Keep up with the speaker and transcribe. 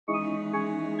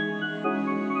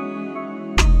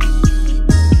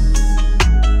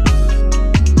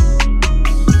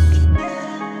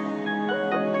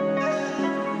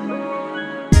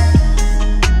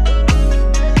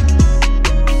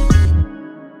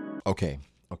Okay.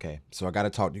 So I gotta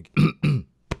talk to you.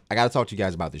 I gotta talk to you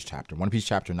guys about this chapter. One Piece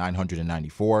chapter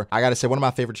 994. I gotta say, one of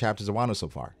my favorite chapters of Wano so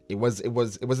far. It was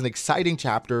an exciting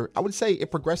chapter. I would say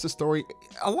it progressed the story.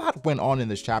 A lot went on in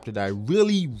this chapter that I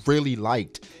really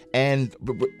liked. And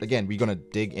again, we're gonna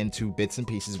dig into bits and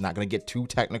pieces. We're not gonna get too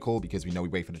technical because we know we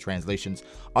wait for the translations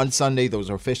on Sunday. Those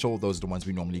are official. Those are the ones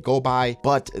we normally go by.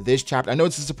 But this chapter, I know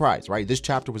it's a surprise, right? This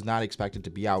chapter was not expected to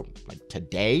be out like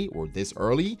today or this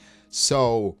early.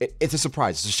 So it's a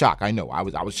surprise. It's a shock. I know. I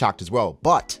was shocked as well.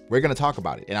 But we're gonna talk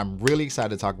about it, and I'm really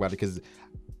excited to talk about it because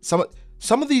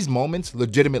some of these moments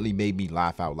legitimately made me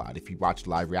laugh out loud. If you watch the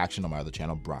live reaction on my other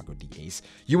channel, B.D.A,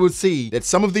 you will see that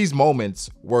some of these moments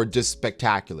were just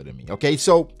spectacular to me. Okay,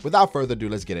 so without further ado,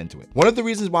 let's get into it. One of the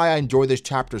reasons why I enjoy this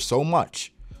chapter so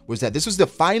much was that this was the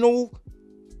final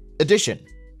edition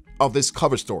of this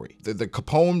cover story. The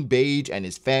Capone Beige and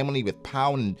his family with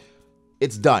Pound, and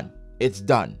it's done. It's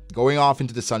done. Going off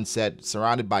into the sunset,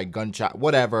 surrounded by gunshot,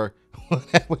 whatever.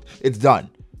 It's done.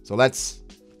 So let's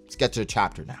get to the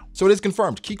chapter now. So it is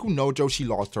confirmed. Kiku Nojo, she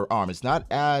lost her arm. It's not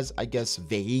as, I guess,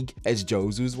 vague as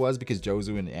Jozu's was, because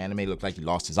Jozu in the anime looked like he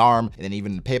lost his arm. And then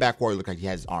even in the Payback War, it looked like he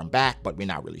had his arm back, but we're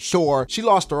not really sure. She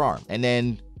lost her arm. And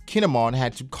then Kinemon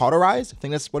had to cauterize, I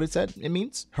think that's what it said it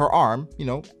means, her arm, you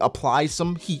know, apply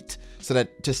some heat so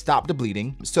that to stop the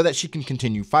bleeding so that she can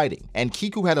continue fighting. And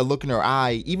Kiku had a look in her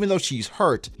eye, even though she's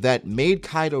hurt, that made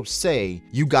Kaido say,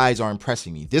 "You guys are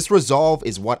impressing me. This resolve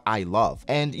is what I love."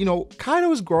 And you know,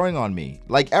 Kaido is growing on me.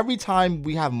 Like every time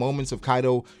we have moments of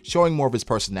Kaido showing more of his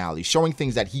personality, showing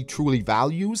things that he truly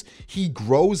values, he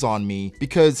grows on me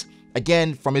because,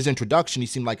 again, from his introduction, he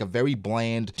seemed like a very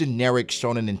bland, generic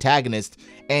shonen antagonist,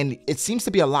 and it seems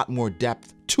to be a lot more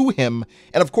depth to him.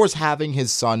 And of course, having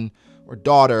his son or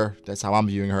daughter, that's how I'm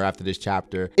viewing her after this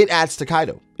chapter, it adds to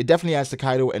Kaido. It definitely adds to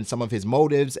Kaido and some of his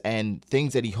motives and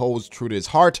things that he holds true to his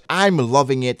heart. I'm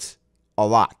loving it a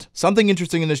lot. Something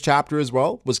interesting in this chapter as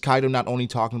well was Kaido not only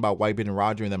talking about Whitebeard and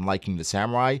Roger and them liking the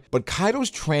samurai, but Kaido's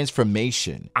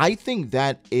transformation. I think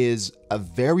that is a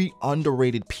very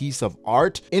underrated piece of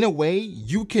art. In a way,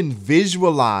 you can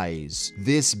visualize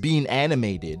this being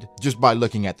animated just by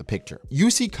looking at the picture.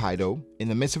 You see Kaido in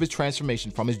the midst of his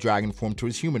transformation from his dragon form to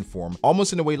his human form,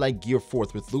 almost in a way like Gear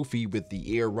 4th with Luffy, with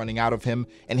the air running out of him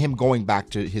and him going back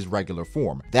to his regular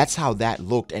form. That's how that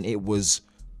looked, and it was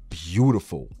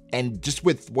beautiful. And just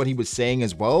with what he was saying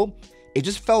as well, it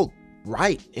just felt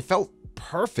right. It felt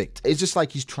perfect. It's just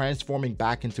like he's transforming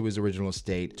back into his original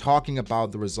state, talking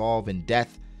about the resolve and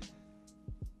death.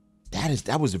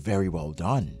 That was very well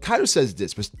done. Kaido says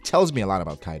this, which tells me a lot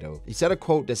about Kaido. He said a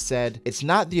quote that said, "It's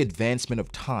not the advancement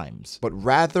of times, but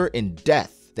rather in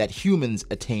death that humans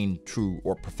attain true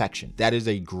or perfection." That is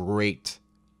a great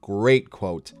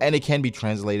quote, and it can be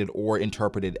translated or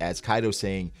interpreted as Kaido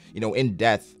saying, you know, in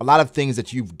death, a lot of things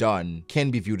that you've done can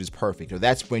be viewed as perfect, or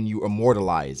that's when you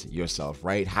immortalize yourself,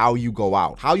 right? How you go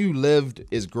out, how you lived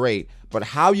is great, but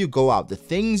how you go out, the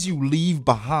things you leave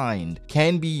behind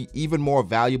can be even more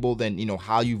valuable than, you know,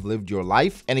 how you've lived your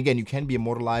life. And again, you can be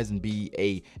immortalized and be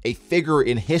a figure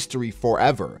in history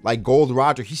forever. Like Gold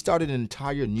Roger, he started an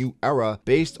entire new era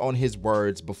based on his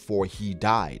words before he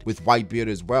died. With Whitebeard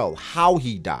as well, how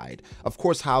he died. Of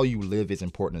course, how you live is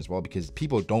important as well, because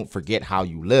people don't forget how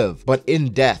you live. But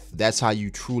in death, that's how you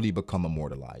truly become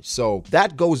immortalized. So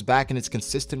that goes back, and it's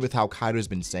consistent with how Kaido's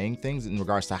been saying things in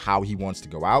regards to how he wants to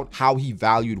go out, how he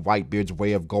valued Whitebeard's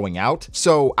way of going out.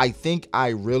 So I think I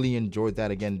really enjoyed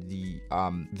that. Again,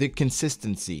 the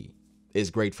consistency is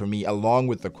great for me, along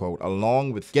with the quote,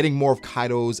 along with getting more of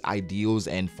Kaido's ideals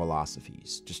and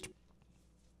philosophies. Just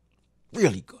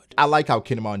really good. I like how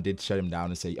Kinemon did shut him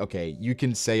down and say, okay, you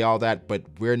can say all that, but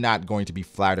we're not going to be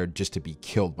flattered just to be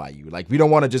killed by you. Like, we don't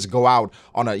want to just go out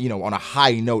on a, you know, on a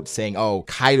high note saying, oh,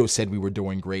 Kaido said we were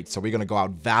doing great, so we're going to go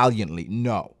out valiantly.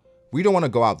 No. We don't want to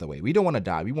go out the way. We don't want to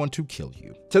die. We want to kill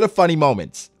you. To the funny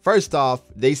moments. First off,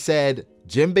 they said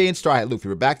Jinbei and Straw Hat Luffy.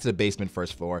 We're back to the basement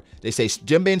first floor. They say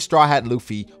Jinbei and Straw Hat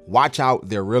Luffy, watch out,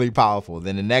 they're really powerful.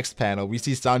 Then the next panel, we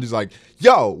see Sanji's like,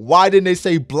 yo, why didn't they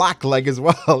say Blackleg as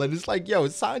well? And it's like, yo,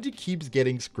 Sanji keeps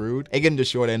getting screwed and getting the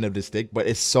short end of the stick. But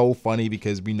it's so funny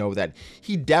because we know that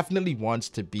he definitely wants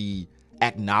to be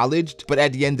acknowledged, but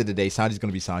at the end of the day, Sanji's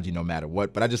gonna be Sanji no matter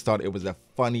what. But I just thought it was a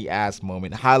funny ass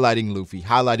moment, highlighting Luffy,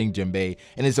 highlighting Jinbei,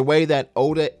 and it's a way that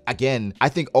Oda, again, I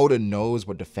think Oda knows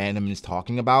what the fandom is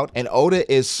talking about, and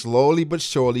Oda is slowly but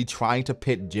surely trying to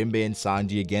pit Jinbei and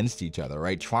Sanji against each other,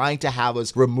 right? Trying to have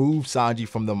us remove Sanji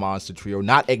from the monster trio,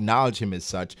 not acknowledge him as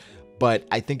such. But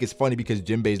I think it's funny because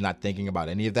Jinbei's not thinking about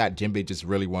any of that. Jinbei just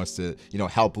really wants to, you know,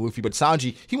 help Luffy. But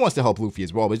Sanji, he wants to help Luffy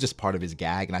as well, but it's just part of his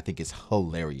gag, and I think it's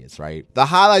hilarious, right? The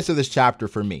highlights of this chapter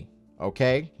for me,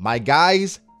 okay? My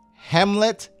guys,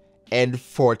 Hamlet and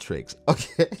Fortrix,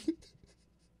 okay?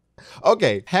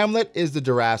 Okay, Hamlet is the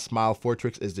giraffe smile,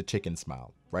 Fortrix is the chicken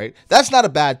smile, right? That's not a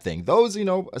bad thing. Those, you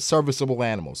know, are serviceable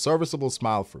animals, serviceable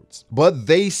smile fruits. But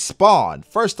they spawn.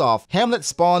 First off, Hamlet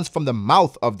spawns from the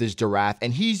mouth of this giraffe,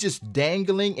 and he's just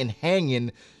dangling and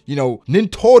hanging, you know,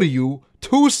 Nintoryu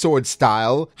two-sword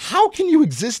style. How can you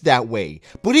exist that way?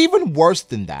 But even worse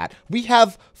than that, we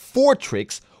have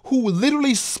Fortrix, who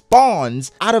literally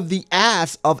spawns out of the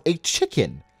ass of a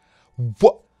chicken.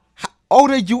 What?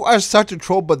 Oda, you are such a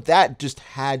troll, but that just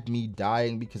had me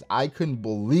dying because I couldn't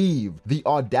believe the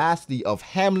audacity of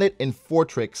Hamlet and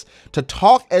Fortrix to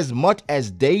talk as much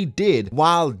as they did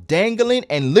while dangling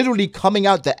and literally coming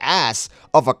out the ass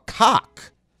of a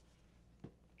cock.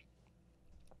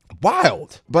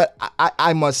 Wild. But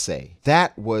I must say,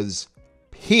 that was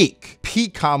peak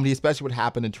comedy, especially what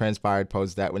happened in Transpired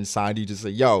post that when Sandy just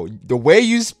said, yo, the way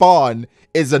you spawn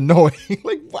is annoying.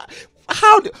 Like, what?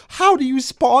 How do you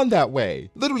spawn that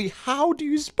way? Literally, how do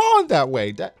you spawn that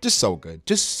way? That just so good.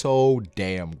 Just so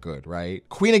damn good, right?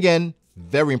 Queen again,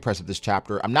 very impressive this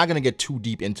chapter. I'm not gonna get too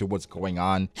deep into what's going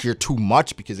on here too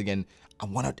much because again, I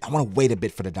wanna wait a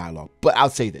bit for the dialogue. But I'll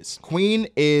say this. Queen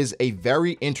is a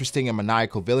very interesting and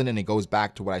maniacal villain, and it goes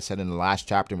back to what I said in the last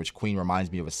chapter in which Queen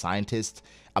reminds me of a scientist.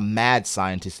 A mad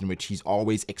scientist in which he's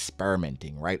always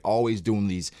experimenting, right? Always doing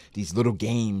these little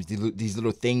games, these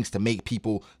little things to make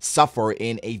people suffer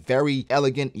in a very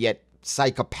elegant yet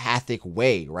psychopathic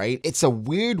way, right? It's a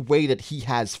weird way that he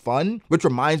has fun, which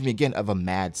reminds me again of a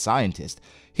mad scientist.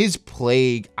 His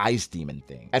plague ice demon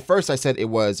thing. At first I said it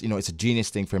was, you know, it's a genius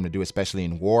thing for him to do, especially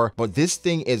in war, but this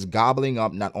thing is gobbling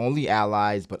up not only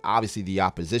allies, but obviously the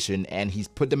opposition, and he's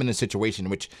put them in a situation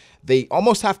in which they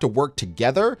almost have to work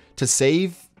together to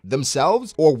save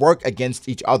themselves or work against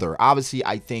each other. Obviously,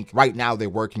 I think right now they're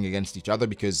working against each other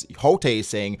because Hote is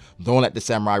saying, don't let the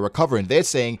samurai recover. And they're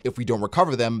saying, if we don't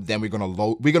recover them, then we're gonna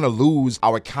lose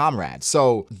our comrades.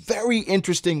 So very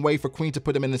interesting way for Queen to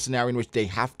put them in a scenario in which they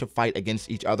have to fight against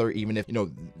each other, even if, you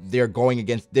know, they're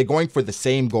going for the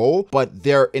same goal, but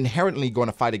they're inherently going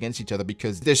to fight against each other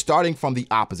because they're starting from the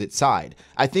opposite side.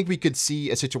 I think we could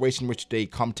see a situation in which they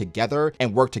come together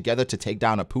and work together to take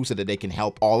down Apu so that they can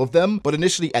help all of them. But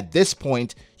initially, at this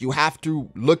point, you have to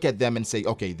look at them and say,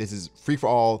 okay, this is free for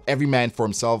all, every man for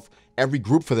himself, every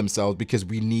group for themselves, because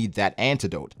we need that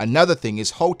antidote. Another thing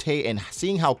is Hote, and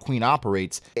seeing how Queen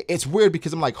operates, it's weird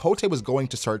because I'm like, Hote was going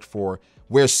to search for,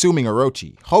 we're assuming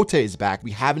Orochi. Hote is back.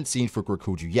 We haven't seen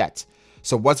Fukurokuju yet.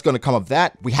 So what's going to come of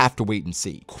that? We have to wait and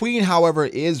see. Queen, however,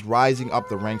 is rising up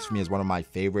the ranks for me as one of my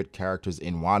favorite characters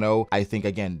in Wano. I think,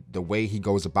 again, the way he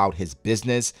goes about his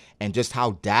business and just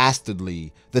how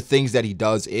dastardly the things that he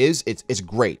does it's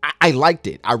great. I liked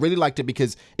it. I really liked it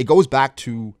because it goes back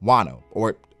to Wano,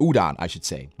 or Udon, I should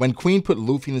say. When Queen put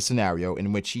Luffy in the scenario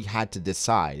in which he had to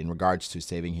decide in regards to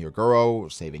saving Hyogoro or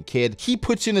saving Kid, he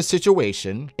puts you in a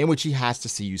situation in which he has to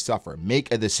see you suffer,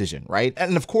 make a decision, right?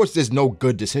 And of course, there's no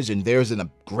good decision. There's a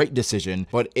great decision,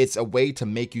 but it's a way to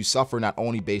make you suffer not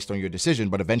only based on your decision,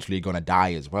 but eventually you're gonna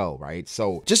die as well, right?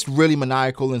 So just really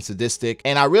maniacal and sadistic.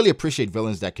 And I really appreciate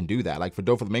villains that can do that. Like for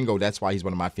Doflamingo, that's why he's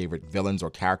one of my favorite villains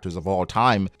or characters of all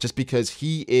time, just because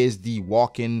he is the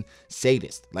walk-in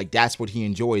sadist. Like that's what he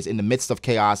enjoys. In the midst of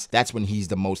chaos, that's when he's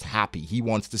the most happy. He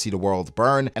wants to see the world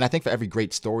burn. And I think for every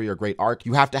great story or great arc,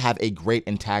 you have to have a great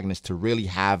antagonist to really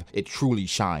have it truly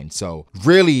shine. So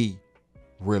really,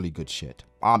 really good shit.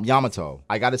 Yamato,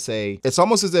 I gotta say, it's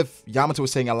almost as if Yamato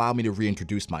was saying, allow me to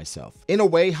reintroduce myself. In a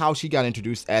way, how she got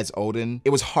introduced as Odin, it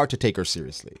was hard to take her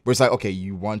seriously. Where it's like, okay,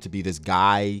 you want to be this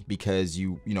guy because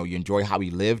you enjoy how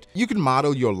he lived. You can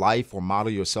model your life or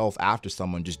model yourself after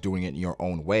someone just doing it in your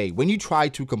own way. When you try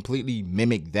to completely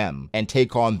mimic them and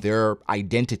take on their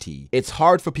identity, it's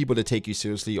hard for people to take you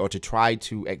seriously or to try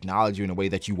to acknowledge you in a way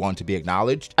that you want to be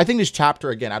acknowledged. I think this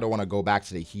chapter, again, I don't want to go back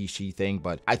to the he-she thing,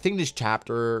 but I think this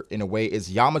chapter, in a way,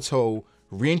 is Yamato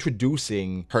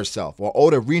reintroducing herself, or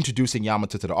Oda reintroducing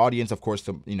Yamato to the audience, of course,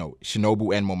 to,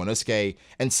 Shinobu and Momonosuke,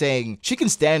 and saying she can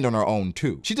stand on her own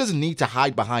too. She doesn't need to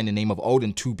hide behind the name of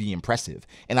Odin to be impressive.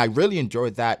 And I really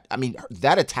enjoyed that. I mean,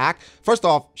 that attack, first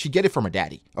off, she get it from her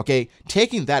daddy, okay?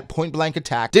 Taking that point blank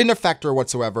attack didn't affect her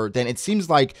whatsoever. Then it seems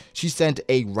like she sent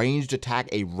a ranged attack,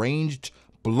 a ranged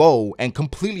blow, and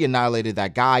completely annihilated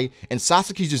that guy. And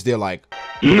Sasuke's just there like,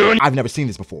 I've never seen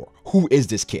this before. Who is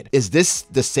this kid? Is this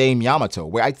the same Yamato?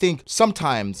 Where I think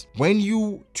sometimes when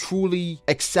you truly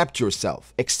accept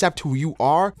yourself, accept who you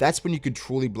are, that's when you could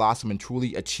truly blossom and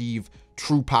truly achieve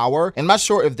true power. And I'm not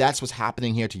sure if that's what's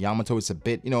happening here to Yamato. It's a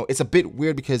bit, it's a bit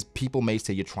weird because people may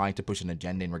say you're trying to push an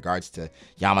agenda in regards to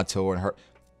Yamato and her.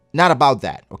 not about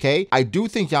that, okay? I do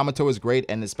think Yamato is great,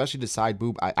 and especially the side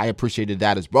boob, I appreciated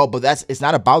that as well, but it's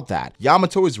not about that.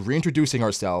 Yamato is reintroducing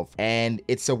herself, and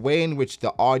it's a way in which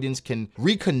the audience can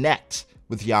reconnect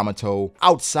with Yamato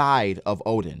outside of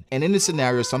Oden. And in this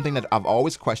scenario, something that I've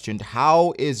always questioned,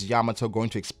 how is Yamato going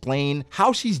to explain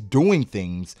how she's doing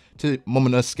things to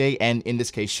Momonosuke and, in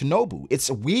this case, Shinobu? It's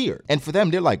weird. And for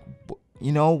them, they're like,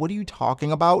 you know, what are you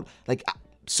talking about? Like,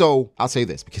 so I'll say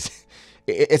this because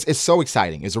it's so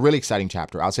exciting. It's a really exciting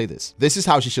chapter. I'll say this. This is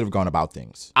how she should have gone about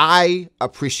things. I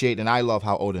appreciate and I love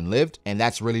how Oden lived, and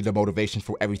that's really the motivation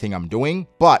for everything I'm doing.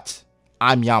 But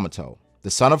I'm Yamato,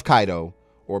 the son of Kaido,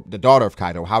 or the daughter of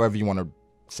Kaido, however you want to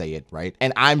say it, right?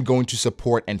 And I'm going to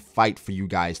support and fight for you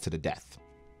guys to the death.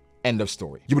 End of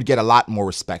story. You would get a lot more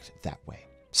respect that way.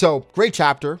 So, great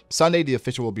chapter. Sunday, the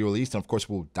official will be released, and of course,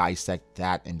 we'll dissect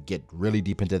that and get really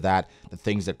deep into that, the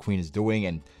things that Queen is doing,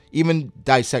 and even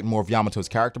dissect more of Yamato's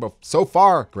character. But so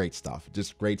far, great stuff.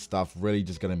 Just great stuff. Really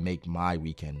just gonna make my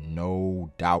weekend, no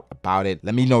doubt about it.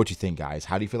 Let me know what you think, guys.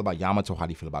 How do you feel about Yamato? How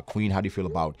do you feel about Queen? How do you feel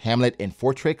about Hamlet and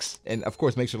Fortrix? And of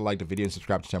course, make sure to like the video and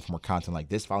subscribe to the channel for more content like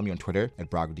this. Follow me on Twitter at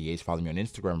B.D.A. Follow me on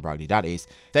Instagram, B.D.A.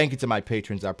 Thank you to my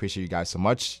patrons. I appreciate you guys so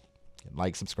much.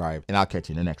 Like, subscribe, and I'll catch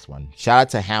you in the next one. Shout out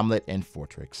to Hamlet and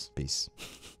Fortrix. Peace.